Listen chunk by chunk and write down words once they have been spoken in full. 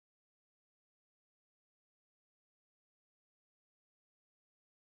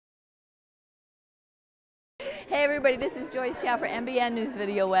Hey everybody, this is Joyce Chow for MBN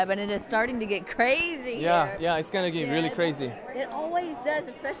Newsvideoweb, and it is starting to get crazy here. Yeah, it's gonna get really crazy. It always does,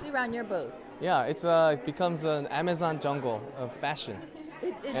 especially around your booth. Yeah, it becomes an Amazon jungle of fashion.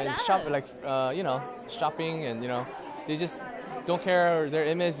 It and does. Shopping, and they just don't care their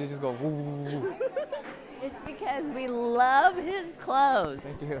image. They just go woo, woo, woo. It's because we love his clothes.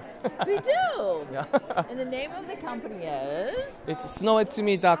 Thank you. We do. Yeah. And the name of the company is? It's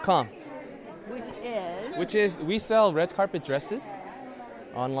Snoitome.com. Which is We sell red carpet dresses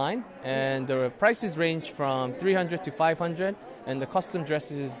online, and the prices range from $300 to $500, and the custom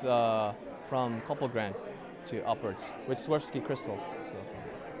dresses from a couple grand to upwards with Swarovski crystals. So.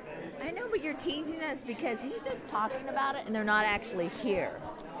 I know, but you're teasing us because he's just talking about it and they're not actually here.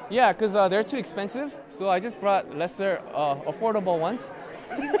 Yeah, because they're too expensive, so I just brought lesser, affordable ones.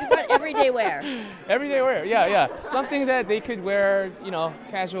 You brought everyday wear. Everyday wear, yeah. Something that they could wear,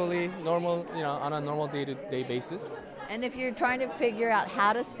 casually, normal, on a normal day-to-day basis. And if you're trying to figure out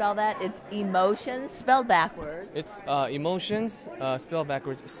how to spell that, it's emotions spelled backwards. It's emotions spelled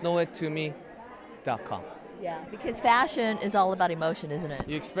backwards. Snoitome.com. Yeah, because fashion is all about emotion, isn't it?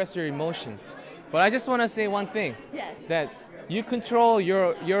 You express your emotions. But I just want to say one thing. Yes. That you control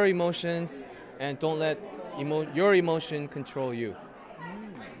your emotions, and don't let your emotion control you.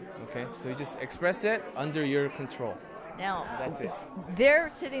 Okay, so you just express it under your control. Now, that's it. They're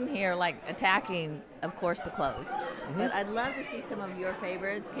sitting here like attacking, of course, the clothes. But I'd love to see some of your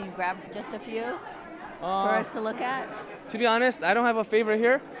favorites. Can you grab just a few for us to look at? To be honest, I don't have a favorite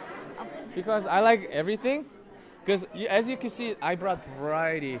here because I like everything. Because as you can see, I brought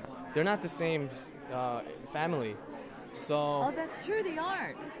variety. They're not the same family. So. Oh, that's true. They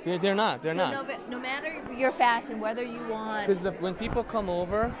aren't. They're not. They're not. No matter your fashion, whether you want. Because when people come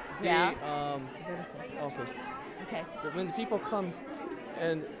over, yeah. Okay. But when people come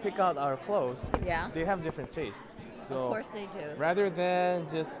and pick out our clothes, yeah, they have different tastes. So. Of course they do. Rather than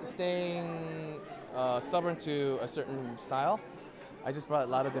just staying stubborn to a certain style, I just brought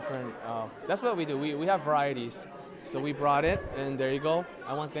a lot of different. That's what we do. We have varieties. So we brought it, and there you go.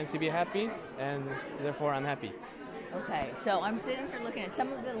 I want them to be happy, and therefore I'm happy. Okay, so I'm sitting here looking at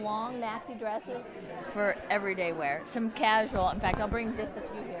some of the long maxi dresses for everyday wear, some casual. In fact, I'll bring just a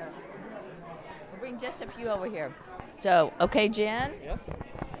few here. I'll bring just a few over here. So, okay, Jen? Yes?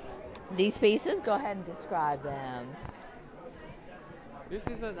 These pieces, go ahead and describe them. This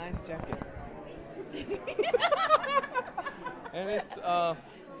is a nice jacket. And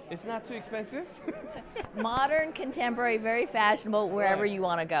it's not too expensive. Modern, contemporary, very fashionable, wherever you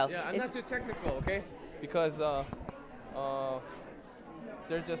want to go. Yeah, I'm not too technical, okay? Because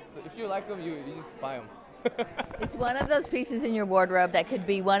they're just, if you like them, you just buy them. It's one of those pieces in your wardrobe that could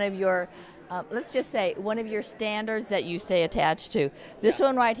be one of your, let's just say, one of your standards that you stay attached to. This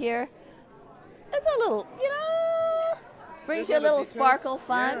one right here, it's a little, brings you a little sparkle,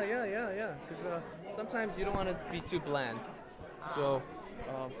 fun. Yeah. Because sometimes you don't want to be too bland. So.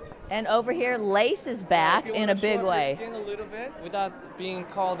 And over here, lace is back in a big way. If you want to show off your skin a little bit without being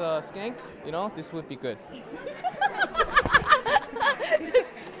called a skank, this would be good.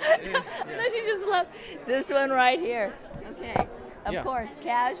 Don't you just love this one right here? Okay, of course,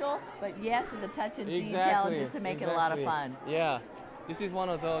 casual, but yes, with a touch of detail just to make it a lot of fun. Yeah, this is one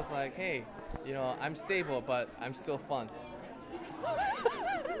of those like, hey, I'm stable, but I'm still fun.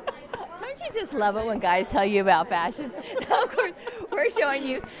 Don't you just love it when guys tell you about fashion? Now, of course, we're showing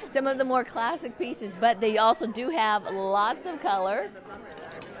you some of the more classic pieces, but they also do have lots of color.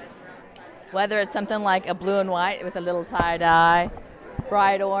 Whether it's something like a blue and white with a little tie-dye,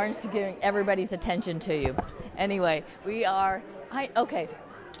 bright orange to getting everybody's attention to you. Anyway, okay.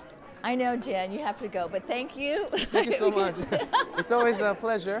 I know, Jen, you have to go, but thank you. Thank you so much. It's always a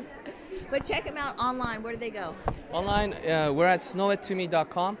pleasure. But check them out online. Where do they go? Online, we're at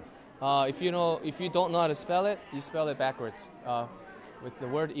snoitome.com. If you don't know how to spell it, you spell it backwards with the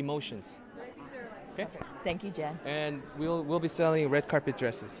word emotions. Okay. Thank you, Jen. And we'll be selling red carpet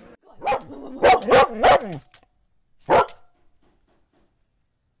dresses.